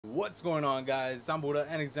What's going on, guys? I'm Buddha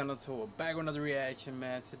and Alexander, so we're back with another reaction,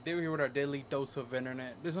 man. Today we're here with our daily dose of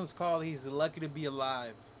internet. This one's called He's Lucky to Be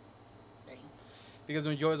Alive. If you guys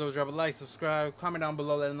enjoy those, drop a like, subscribe, comment down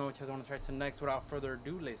below, let them know what you guys want to try to next. Without further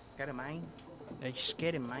ado, let's get it, man. Let's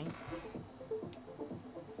get it, man.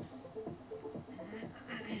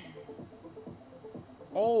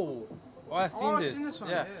 Oh, I've seen this.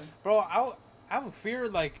 Yeah. Bro, I have a fear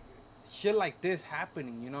like shit like this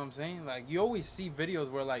happening, you know what I'm saying? Like, you always see videos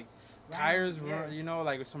where like tires, you know,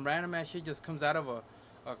 like some random ass shit just comes out of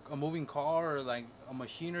a moving car or like a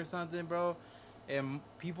machine or something, bro, and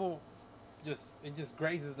people it just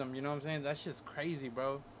grazes them, you know what I'm saying? That's just crazy,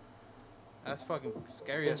 bro. That's fucking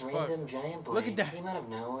scary as fuck. This random giant blade came out of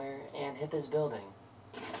nowhere and hit this building.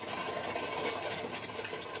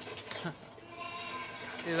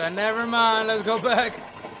 He's like, never mind, let's go back.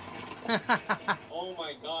 Oh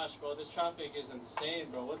my gosh, bro, this traffic is insane,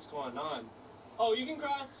 bro. What's going on? Oh, you can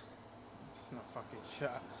cross? It's no fucking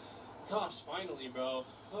shot. Gosh, finally, bro.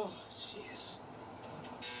 Oh, jeez.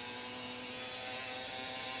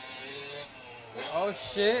 Oh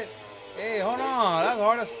shit. Hey, hold on. That's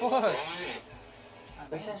hard as fuck.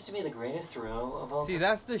 This has to be the greatest thrill of all. See,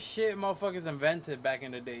 that's the shit motherfuckers invented back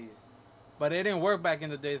in the days. But it didn't work back in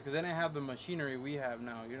the days because they didn't have the machinery we have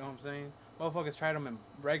now. You know what I'm saying? Motherfuckers tried them in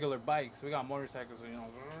regular bikes. We got motorcycles, so, you know,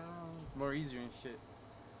 it's more easier and shit.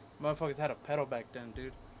 Motherfuckers had a pedal back then,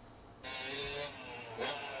 dude.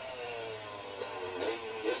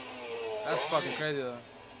 That's fucking crazy, though.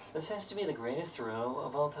 This has to be the greatest thrill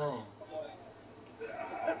of all time.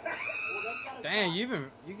 Damn, you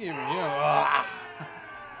can even hear.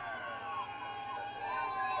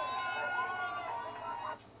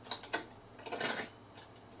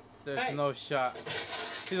 There's no shot.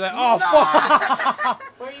 He's like, oh, fuck.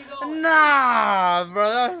 Where you going? Nah,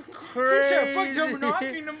 bro, that's crazy. He said, fuck jumping on,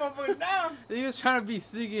 I the motherfucker down. He was trying to be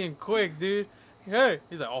sneaky and quick, dude. Hey,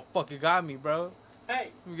 he's like, oh, fuck, you got me, bro.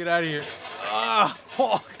 Hey. Let me get out of here. Ah,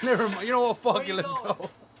 fuck, never mind. You know what, fuck it, let's go.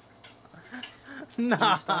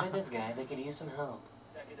 Nah. He spotted this guy that could use some help.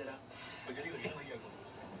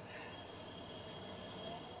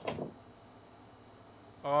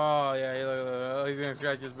 Oh, yeah, look, he's gonna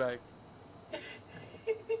scratch his back.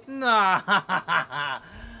 Nah.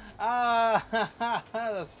 Ah,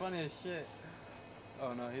 that's funny as shit.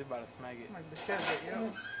 Oh no, he's about to smack it. That's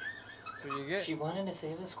what you get. She wanted to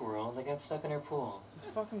save the squirrel that got stuck in her pool.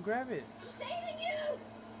 Just fucking grab it. I'm saving you!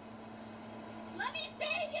 Let me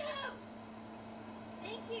save you!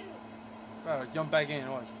 Thank you. Bro, jump back in.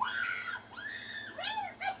 Watch.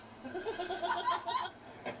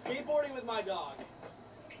 Skateboarding with my dog.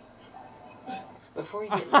 Before you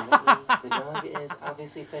get mad at me, the dog is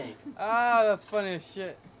obviously fake. Ah, that's funny as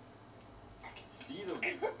shit. I can see them.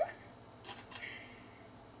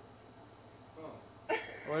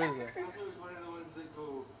 What is it?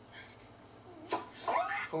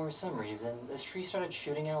 For some reason, this tree started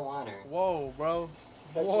shooting out water. Whoa, bro.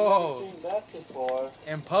 But Whoa. you've never seen that before.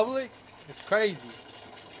 In public? It's crazy.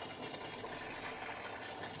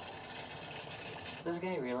 This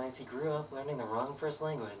guy realized he grew up learning the wrong first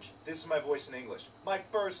language. This is my voice in English. My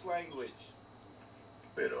first language.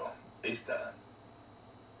 Pero esta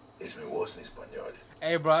es mi voz en español.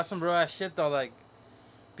 Hey, bro, that's some real ass shit, though. Like,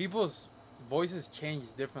 people's voices change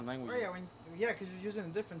different languages. Oh, yeah, because you're using a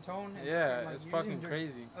different tone. And Yeah, like, it's fucking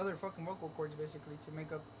crazy. Other fucking vocal cords, basically, to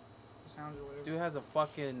make up the sounds or whatever. Dude has the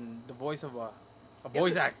voice of a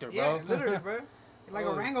voice actor, bro. Yeah, literally, bro. Like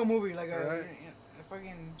a Rango movie, like a Right.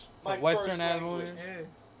 fucking... It's a Western ass movie. Yeah.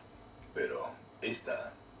 Pero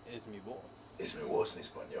esta Es mi voz. es mi voz en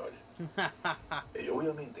español. Y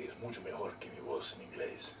obviamente es mucho mejor que mi voz en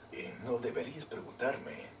inglés. Y no deberías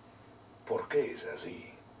preguntarme por qué es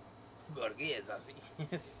así. ¿Por qué es así?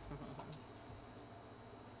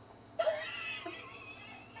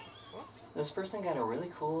 This person got a really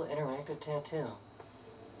cool interactive tattoo.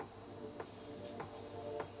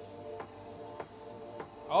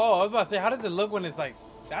 Oh, I was about to say, how does it look when it's like,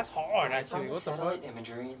 that's hard, actually. What the fuck? Satellite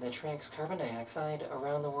imagery that tracks carbon dioxide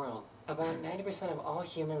around the world. About 90% of all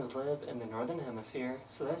humans live in the northern hemisphere,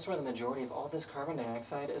 so that's where the majority of all this carbon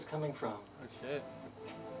dioxide is coming from. Oh, shit.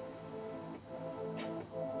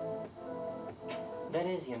 That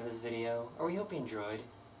is the end of this video. I really hope you enjoyed,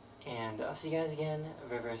 and I'll see you guys again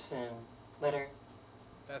very, very soon. Later.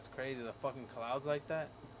 That's crazy, the fucking clouds like that.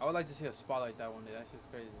 I would like to see a spot like that one day. That's just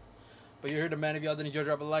crazy. But you heard the man. If y'all didn't enjoy,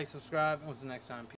 drop a like, subscribe, and what's the next time?